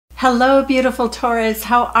Hello, beautiful Taurus.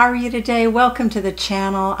 How are you today? Welcome to the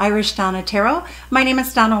channel, Irish Donna Tarot. My name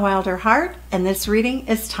is Donna Wilder-Hart, and this reading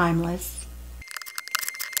is timeless.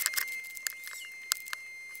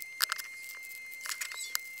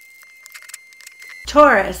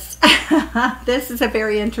 Taurus, this is a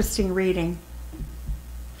very interesting reading.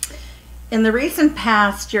 In the recent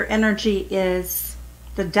past, your energy is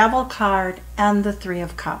the Devil card and the Three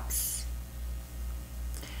of Cups.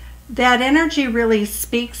 That energy really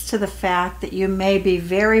speaks to the fact that you may be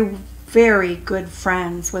very, very good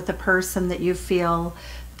friends with a person that you feel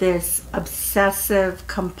this obsessive,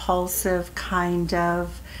 compulsive kind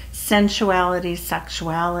of sensuality,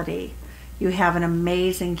 sexuality. You have an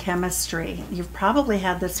amazing chemistry. You've probably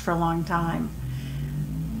had this for a long time.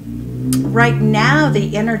 Right now,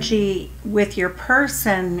 the energy with your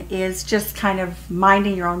person is just kind of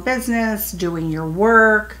minding your own business, doing your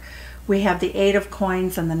work. We have the Eight of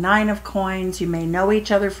Coins and the Nine of Coins. You may know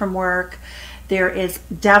each other from work. There is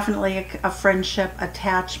definitely a friendship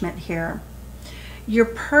attachment here. Your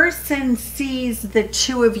person sees the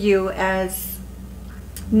two of you as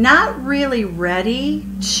not really ready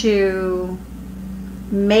to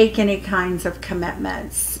make any kinds of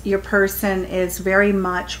commitments. Your person is very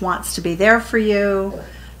much wants to be there for you.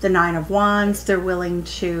 The Nine of Wands, they're willing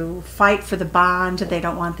to fight for the bond. They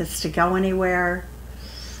don't want this to go anywhere.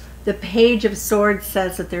 The Page of Swords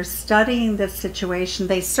says that they're studying this situation.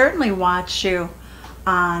 They certainly watch you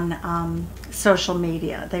on social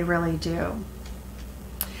media. They really do.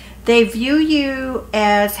 They view you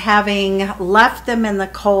as having left them in the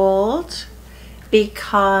cold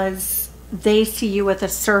because they see you with a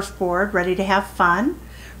surfboard, ready to have fun,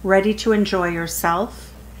 ready to enjoy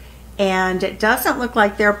yourself. And it doesn't look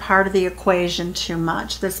like they're part of the equation too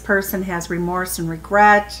much. This person has remorse and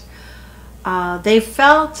regret. They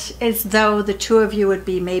felt as though the two of you would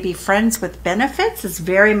be maybe friends with benefits, is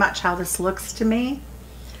very much how this looks to me.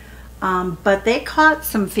 But they caught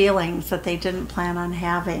some feelings that they didn't plan on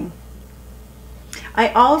having. I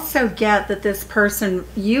also get that this person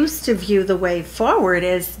used to view the way forward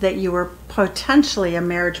as that you were potentially a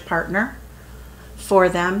marriage partner for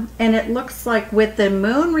them. And it looks like with the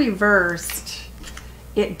moon reversed,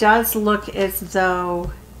 it does look as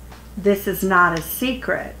though this is not a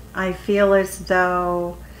secret. I feel as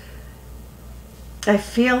though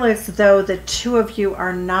the two of you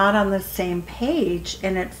are not on the same page,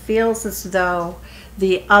 and it feels as though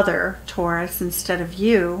the other Taurus instead of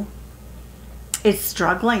you is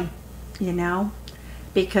struggling, you know,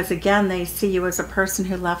 because again, they see you as a person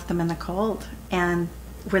who left them in the cold, and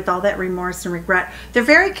with all that remorse and regret, they're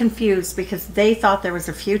very confused because they thought there was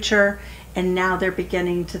a future. And now they're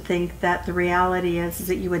beginning to think that the reality is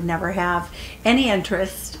that you would never have any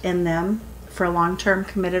interest in them for a long-term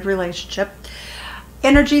committed relationship.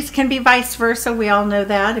 Energies can be vice versa. We all know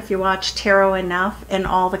that if you watch tarot enough, and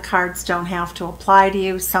all the cards don't have to apply to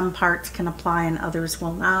you. Some parts can apply and others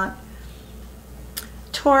will not.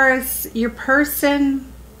 Taurus, your person,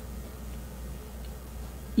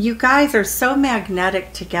 you guys are so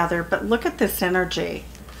magnetic together, but look at this energy.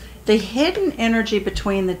 The hidden energy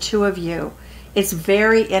between the two of you is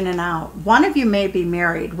very in and out. One of you may be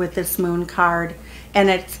married with this moon card,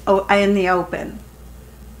 and it's in the open.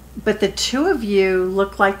 But the two of you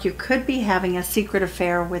look like you could be having a secret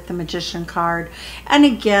affair with the Magician card. And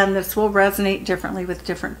again, this will resonate differently with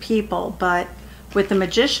different people. But with the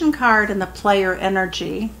Magician card and the player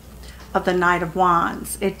energy of the Knight of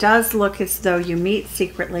Wands, it does look as though you meet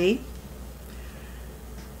secretly.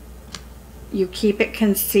 You keep it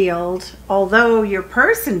concealed, although your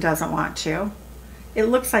person doesn't want to. It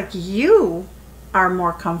looks like you are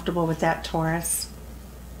more comfortable with that, Taurus.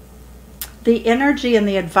 The energy and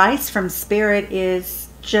the advice from Spirit is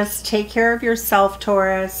just take care of yourself,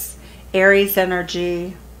 Taurus. Aries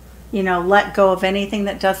energy, you know, let go of anything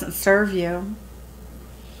that doesn't serve you.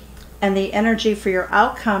 And the energy for your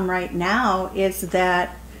outcome right now is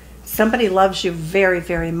that somebody loves you very,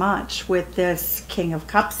 very much with this King of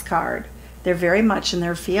Cups card. They're very much in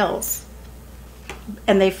their feels,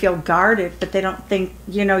 and they feel guarded, but they don't think,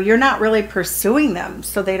 you know, you're not really pursuing them,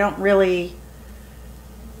 so they don't really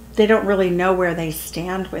know where they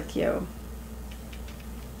stand with you.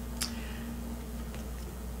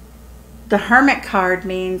 The Hermit card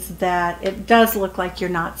means that it does look like you're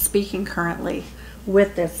not speaking currently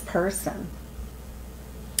with this person.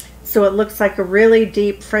 So it looks like a really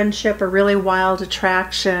deep friendship, a really wild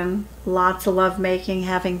attraction, lots of lovemaking,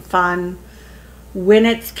 having fun, when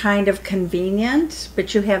it's kind of convenient.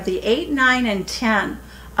 But you have the 8, 9, and 10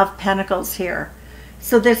 of Pentacles here.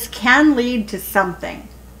 So this can lead to something.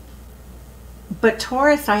 But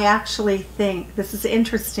Taurus, I actually think this is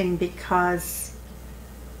interesting because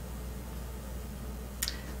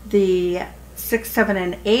the 6, 7,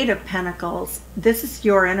 and 8 of Pentacles, this is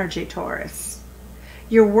your energy, Taurus.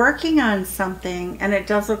 You're working on something, and it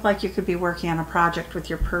does look like you could be working on a project with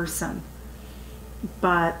your person.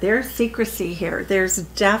 But there's secrecy here. There's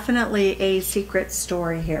definitely a secret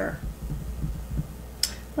story here.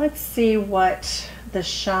 Let's see what the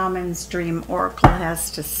Shaman's Dream Oracle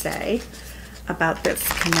has to say about this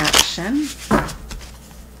connection.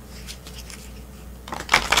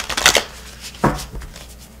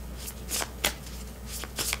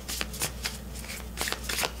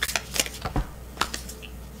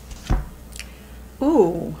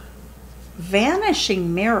 Ooh,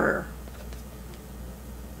 Vanishing Mirror.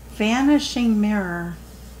 Vanishing Mirror.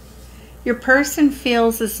 Your person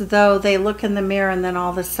feels as though they look in the mirror and then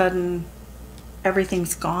all of a sudden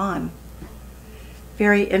everything's gone.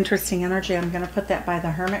 Very interesting energy. I'm going to put that by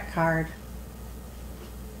the Hermit card.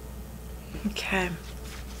 Okay.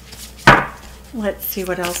 Let's see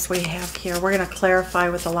what else we have here. We're going to clarify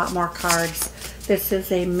with a lot more cards. This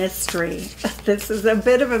is a mystery. This is a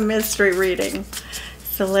bit of a mystery reading.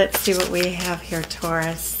 So let's see what we have here,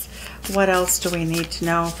 Taurus. What else do we need to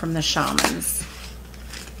know from the shamans?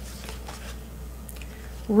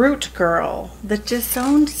 Root Girl, the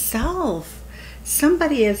disowned self.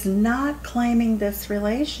 Somebody is not claiming this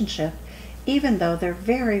relationship, even though they're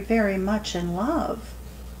very, very much in love.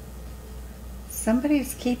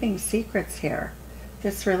 Somebody's keeping secrets here.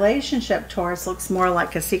 This relationship, Taurus, looks more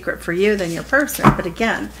like a secret for you than your person, but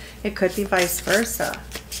again, it could be vice versa.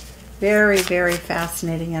 Very, very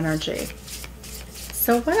fascinating energy.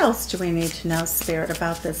 So what else do we need to know, Spirit,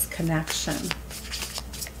 about this connection?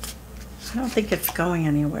 I don't think it's going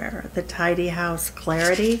anywhere. The tidy house,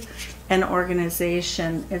 clarity and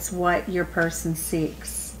organization is what your person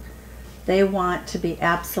seeks. They want to be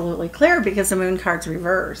absolutely clear because the moon card's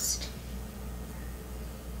reversed.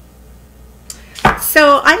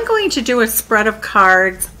 So I'm going to do a spread of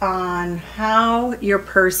cards on how your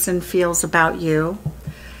person feels about you.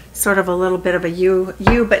 Sort of a little bit of a you,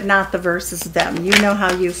 but not the versus them. You know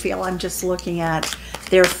how you feel. I'm just looking at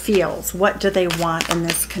their feels. What do they want in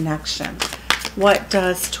this connection? What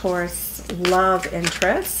does Taurus love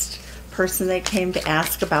interest, person they came to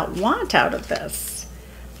ask about, want out of this?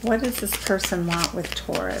 What does this person want with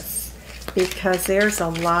Taurus? Because there's a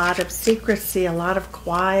lot of secrecy, a lot of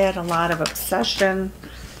quiet, a lot of obsession.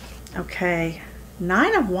 Okay.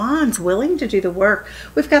 9 of Wands, willing to do the work.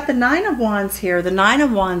 We've got the 9 of Wands here, the 9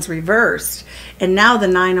 of Wands reversed, and now the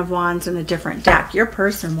 9 of Wands in a different deck. Your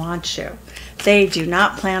person wants you. They do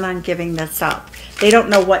not plan on giving this up. They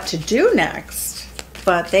don't know what to do next,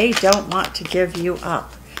 but they don't want to give you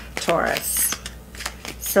up, Taurus.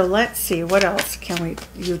 So let's see, what else can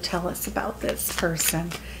you tell us about this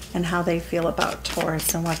person and how they feel about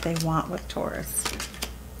Taurus and what they want with Taurus?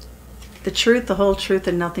 The truth, the whole truth,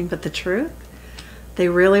 and nothing but the truth. They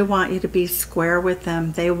really want you to be square with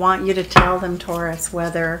them. They want you to tell them, Taurus,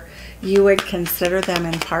 whether you would consider them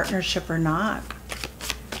in partnership or not.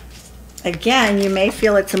 Again, you may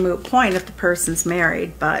feel it's a moot point if the person's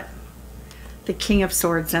married, but the King of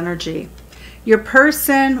Swords energy. Your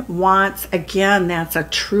person wants, again, that's a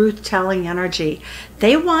truth-telling energy.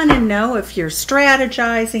 They want to know if you're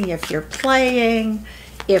strategizing, if you're playing,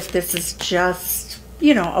 if this is just,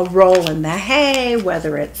 you know, a roll in the hay,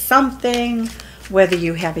 whether it's something, whether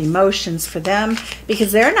you have emotions for them,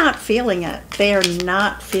 because they're not feeling it. They are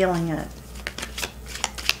not feeling it.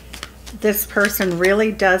 This person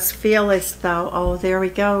really does feel as though, oh, there we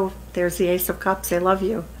go. There's the Ace of Cups. They love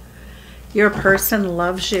you. Your person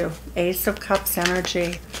loves you. Ace of Cups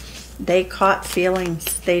energy. They caught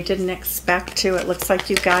feelings they didn't expect to. It looks like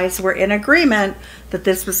you guys were in agreement that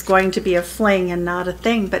this was going to be a fling and not a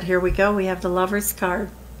thing. But here we go. We have the Lovers card.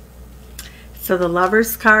 So the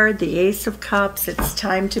Lovers card, the Ace of Cups, it's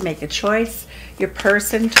time to make a choice. Your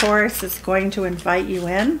person, Taurus, is going to invite you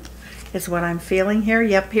in, is what I'm feeling here.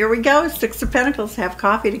 Yep, here we go. 6 of Pentacles, have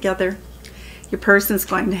coffee together. Your person's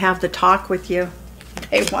going to have the talk with you.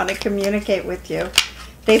 They want to communicate with you.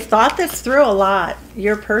 They've thought this through a lot.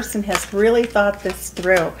 Your person has really thought this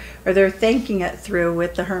through, or they're thinking it through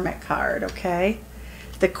with the Hermit card, okay?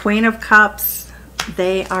 The Queen of Cups,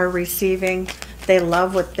 they are receiving. They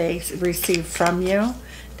love what they receive from you.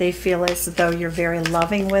 They feel as though you're very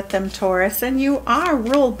loving with them, Taurus, and you are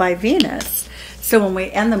ruled by Venus. So when we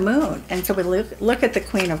end the moon, and so we look at the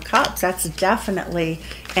Queen of Cups, that's definitely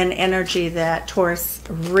an energy that Taurus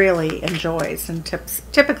really enjoys and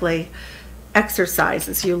typically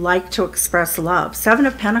exercises. You like to express love. 7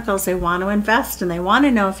 of Pentacles, they want to invest, and they want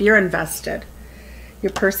to know if you're invested.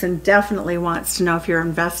 Your person definitely wants to know if you're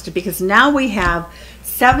invested, because now we have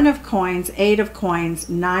 7 of Coins, 8 of Coins,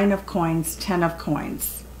 9 of Coins, 10 of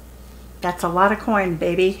Coins. That's a lot of coin,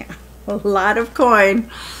 baby. A lot of coin.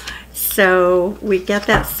 So we get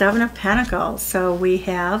that Seven of Pentacles. So we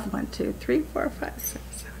have 1, 2, 3, 4, 5, 6,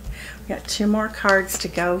 7. We got 2 more cards to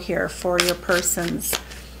go here for your person's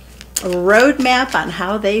roadmap on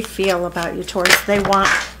how they feel about you, Taurus. They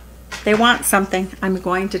want something. I'm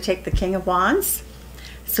going to take the King of Wands.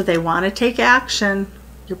 So they want to take action.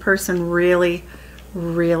 Your person really,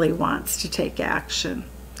 really wants to take action.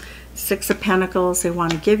 6 of Pentacles, they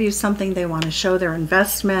want to give you something. They want to show their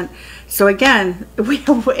investment. So again,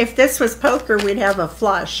 if this was poker, we'd have a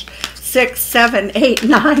flush. 6, 7, 8,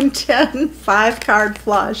 9, 10, 5 card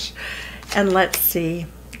flush. And let's see.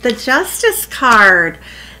 The Justice card.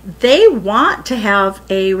 They want to have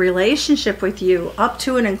a relationship with you up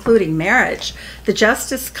to and including marriage. The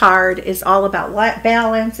Justice card is all about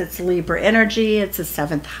balance. It's Libra energy. It's a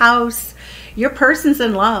 7th house. Your person's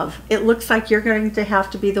in love. It looks like you're going to have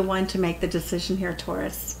to be the one to make the decision here,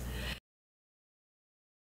 Taurus.